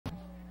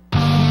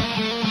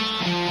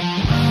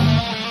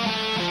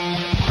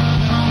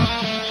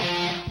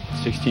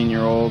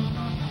16-year-old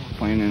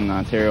playing in the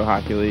Ontario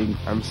Hockey League.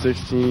 I'm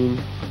 16.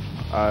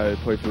 I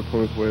play for the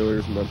Plymouth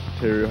Whalers in the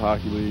Ontario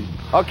Hockey League.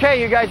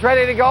 Okay, you guys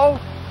ready to go?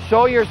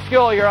 Show your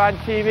skill. You're on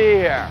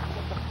TV here.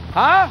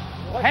 Huh?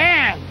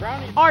 Hands!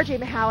 RJ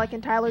Mahalak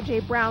and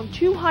TJ Brown,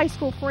 two high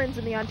school friends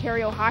in the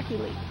Ontario Hockey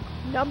League.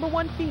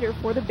 #1 feeder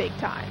for the big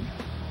time.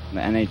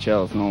 The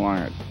NHL is no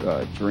longer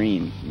a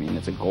dream. I mean,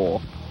 it's a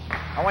goal.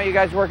 I want you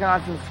guys working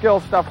on some skill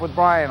stuff with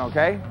Brian,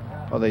 okay?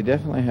 Well, they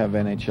definitely have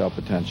NHL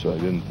potential. I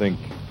didn't think,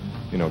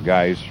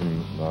 guys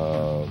from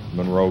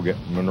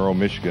Monroe,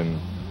 Michigan,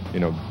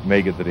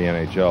 make it to the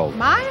NHL.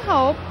 My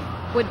hope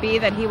would be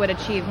that he would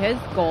achieve his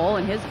goal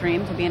and his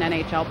dream to be an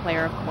NHL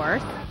player, of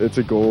course. It's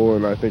a goal,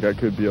 and I think I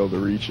could be able to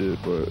reach it,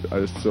 but I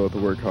just still have to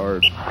work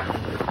hard.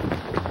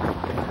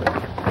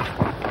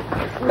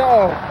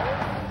 No!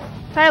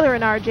 Tyler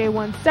and RJ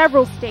won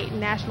several state and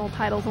national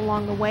titles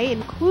along the way,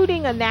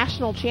 including a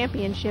national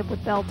championship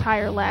with Bell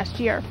Tire last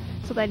year.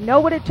 So they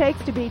know what it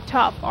takes to be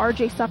tough.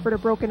 RJ suffered a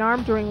broken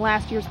arm during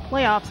last year's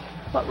playoffs,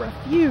 but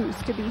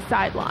refused to be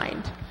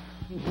sidelined.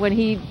 When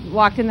he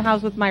walked in the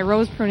house with my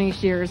rose pruning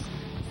shears,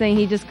 saying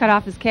he just cut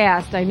off his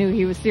cast, I knew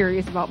he was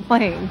serious about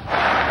playing.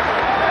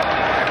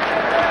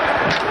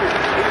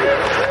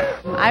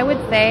 I would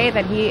say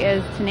that he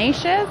is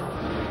tenacious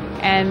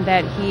and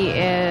that he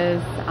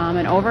is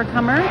an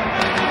overcomer.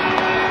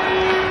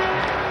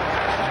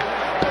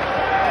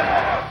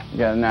 You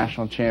got a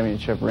national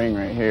championship ring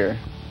right here.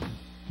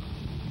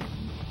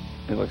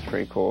 It looks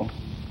pretty cool.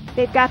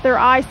 They've got their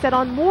eyes set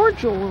on more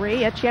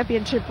jewelry, a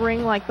championship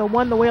ring like the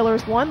one the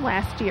Whalers won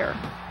last year.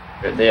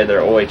 They had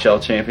their OHL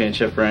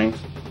championship rings.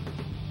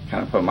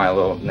 Kind of put my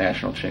little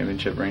national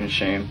championship ring to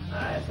shame.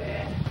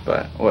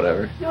 But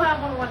whatever. You'll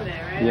have one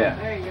day, right? Yeah.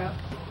 There you go.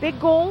 Big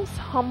goals,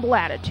 humble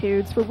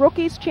attitudes. For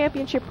rookies,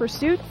 championship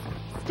pursuits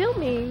still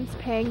means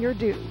paying your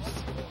dues.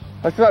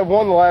 I feel I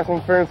won the last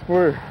one fair and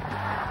square.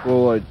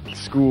 Well, like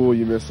school,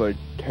 you miss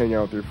hanging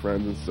out with your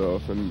friends and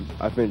stuff. And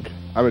I think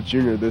I'm a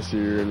junior this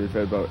year, and we've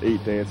had about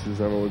 8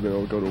 dances. I've only been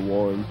able to go to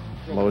 1.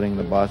 Loading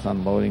the bus,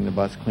 unloading the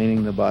bus,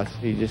 cleaning the bus.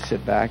 You just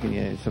sit back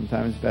and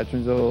sometimes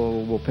veterans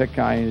will pick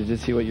on you to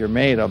just see what you're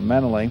made of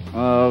mentally.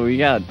 Oh, you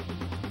gotta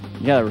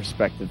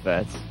respect the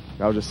vets.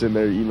 I was just sitting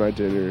there eating my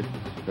dinner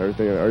and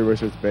everything, and everybody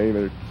starts banging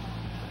their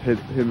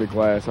hitting the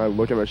glass, and I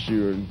look at my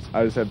shoe, and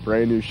I just had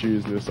brand new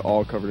shoes, and just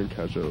all covered in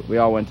ketchup. We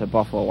all went to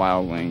Buffalo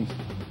Wild Wings,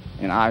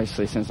 and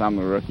obviously since I'm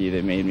a rookie,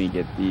 they made me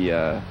get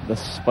the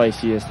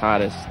spiciest,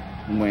 hottest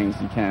wings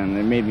you can.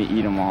 They made me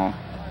eat them all.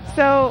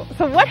 So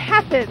what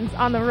happens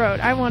on the road?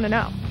 I want to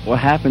know. What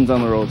happens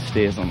on the road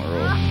stays on the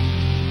road.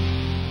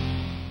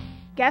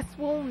 Guess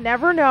we'll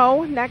never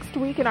know. Next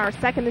week in our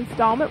second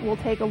installment, we'll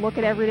take a look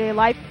at everyday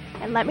life.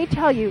 And let me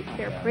tell you,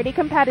 they're pretty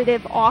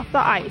competitive off the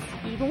ice,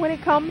 even when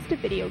it comes to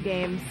video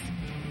games.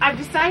 I've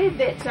decided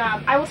that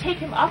I will take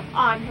him up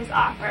on his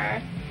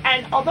offer.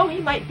 And although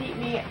he might beat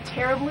me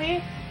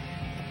terribly,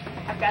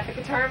 I've got the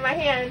guitar in my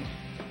hand.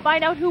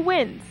 Find out who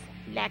wins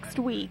next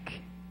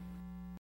week.